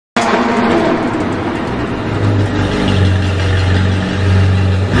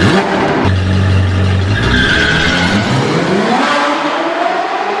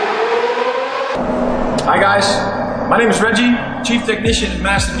Hi guys, my name is Reggie, Chief Technician and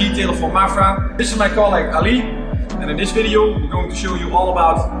Master Detailer for Mafra. This is my colleague Ali, and in this video we're going to show you all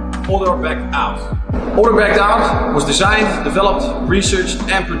about OdourBack Out. OdourBack Out was designed, developed, researched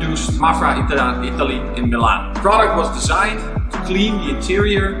and produced Mafra Italy in Milan. The product was designed to clean the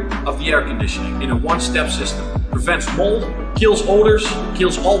interior of the air conditioning in a one-step system. Prevents mold, kills odors,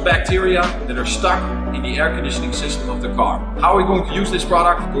 kills all bacteria that are stuck in the air conditioning system of the car. How are we going to use this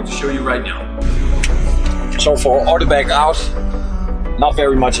product? I'm going to show you right now. So for OdourBack Out, not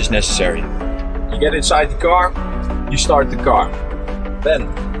very much is necessary. You get inside the car, you start the car.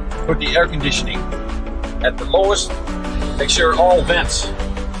 Then put the air conditioning at the lowest. Make sure all vents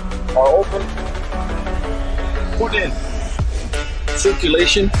are open. Put in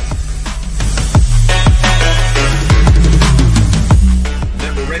circulation.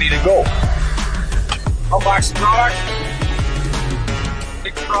 Then we're ready to go. Unbox the product.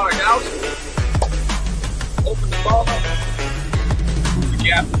 Take the product out. Open the bottle. Move the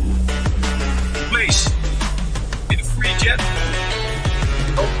cap. Place in a free jet.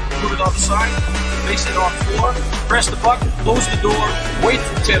 Put it on the side. Place it on the floor. Press the button. Close the door. Wait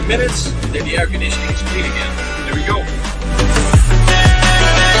for 10 minutes. Then the air conditioning is clean again. There we go.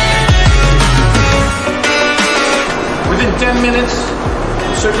 Within 10 minutes,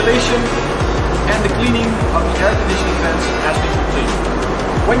 the circulation and the cleaning of the air conditioning vents has been completed.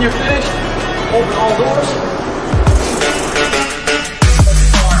 When you're finished, open all doors,